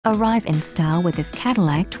Arrive in style with this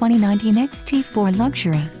Cadillac 2019 XT4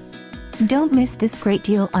 Luxury. Don't miss this great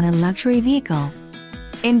deal on a luxury vehicle.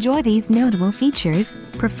 Enjoy these notable features: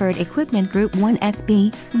 preferred equipment Group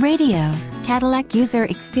 1SB, radio, Cadillac user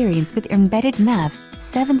experience with embedded nav,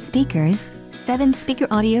 7 speakers, 7-speaker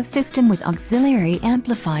audio system with auxiliary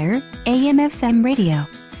amplifier, AM/FM radio,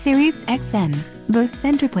 Sirius XM, Bose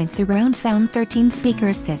Centerpoint surround sound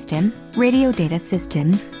 13-speaker system, radio data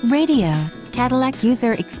system, radio, Cadillac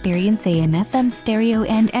user experience AM/FM stereo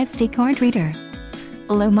and SD card reader.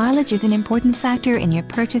 Low mileage is an important factor in your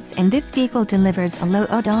purchase, and this vehicle delivers a low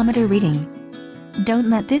odometer reading. Don't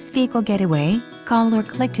let this vehicle get away. Call or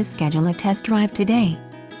click to schedule a test drive today.